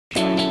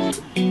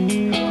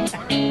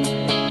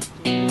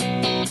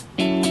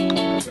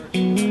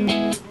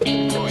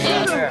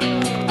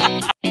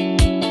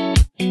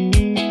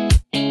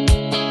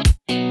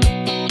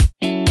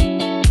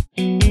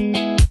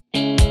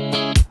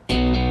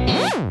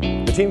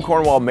The Team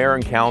Cornwall Mayor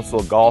and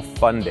Council Golf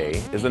Fun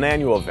Day is an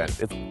annual event.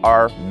 It's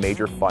our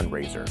major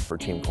fundraiser for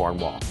Team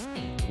Cornwall,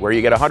 where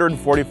you get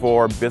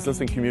 144 business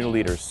and community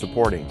leaders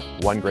supporting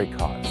one great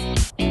cause.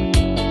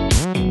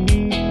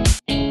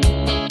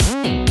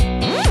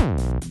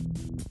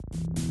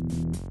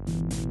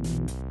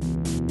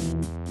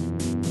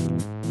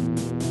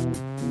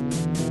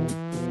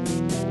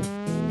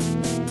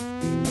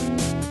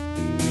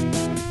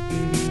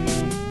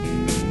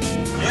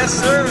 Yes,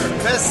 sir.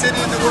 Best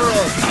city in the world.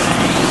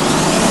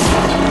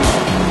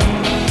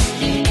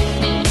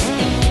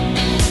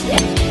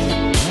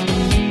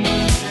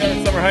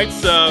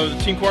 Summerheights,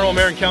 the Team Cornwall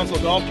Mayor and Council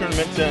Golf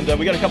Tournament, and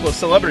we got a couple of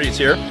celebrities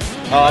here.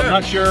 I'm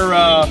not sure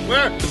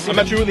where. I'm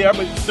not sure who they are,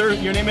 but sir,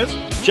 your name is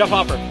Jeff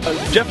Hopper.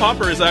 Jeff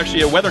Hopper is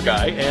actually a weather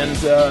guy, and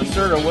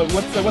sir,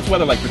 what's the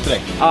weather like for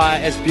today?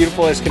 As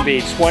beautiful as can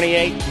be.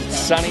 28,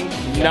 sunny,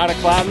 not a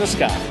cloud in the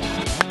sky.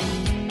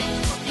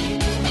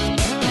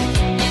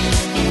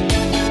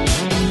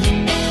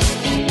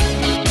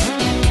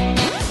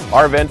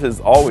 Our event is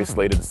always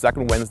slated the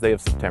second Wednesday of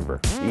September,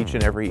 each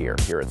and every year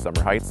here at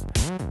Summerheights.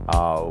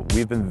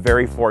 We've been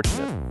very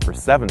fortunate for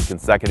 7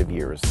 consecutive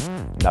years,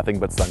 nothing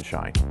but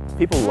sunshine.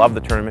 People love the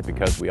tournament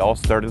because we all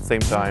start at the same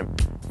time,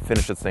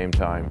 finish at the same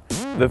time.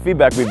 The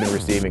feedback we've been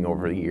receiving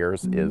over the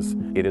years is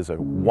it is a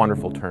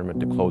wonderful tournament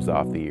to close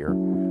off the year.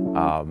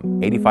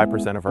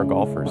 85% of our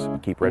golfers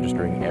keep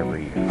registering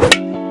every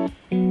year.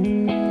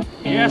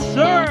 Yes,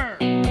 sir!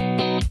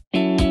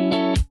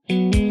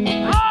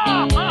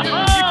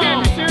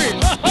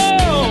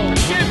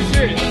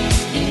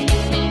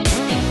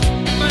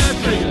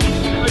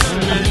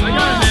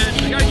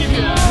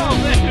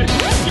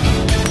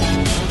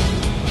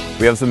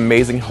 We have some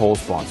amazing hole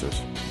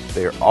sponsors.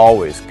 They are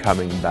always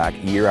coming back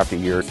year after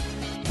year.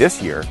 This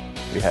year,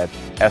 we had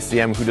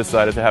SCM who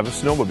decided to have a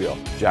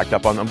snowmobile jacked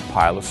up on a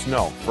pile of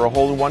snow for a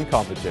hole-in-one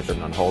competition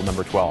on hole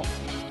number 12.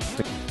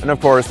 And of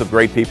course, the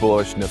great people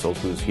of Schnitzels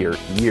who's here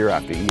year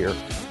after year,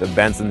 the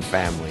Benson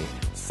family,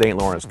 St.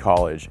 Lawrence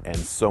College, and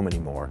so many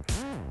more.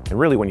 And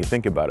really, when you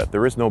think about it,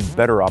 there is no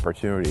better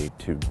opportunity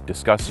to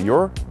discuss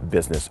your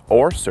business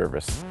or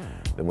service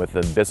than with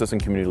the business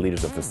and community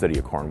leaders of the City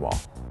of Cornwall.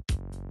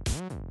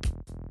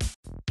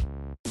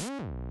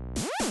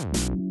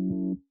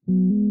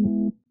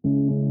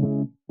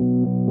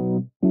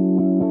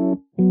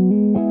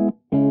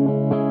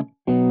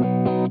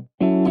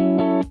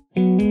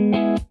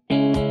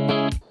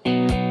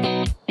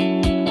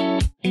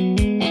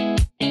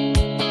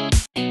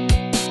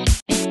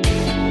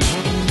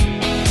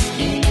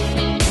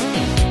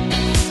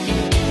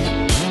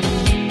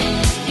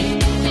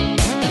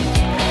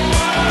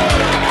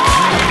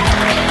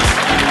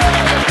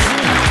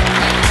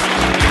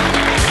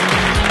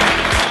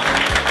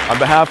 On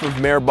behalf of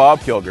Mayor Bob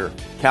Kilger,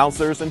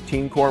 councillors and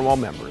Team Cornwall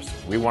members,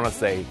 we want to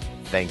say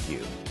thank you.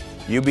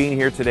 You being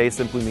here today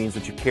simply means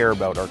that you care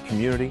about our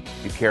community,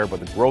 you care about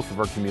the growth of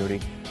our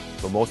community,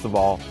 but most of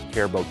all,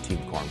 care about Team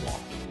Cornwall.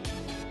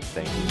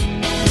 Thank you.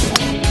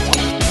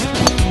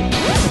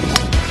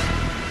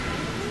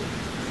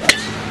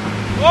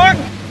 What?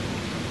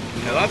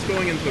 Now that's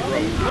going into the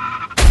road.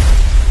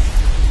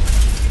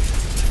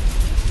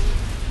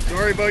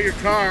 Sorry about your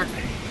car.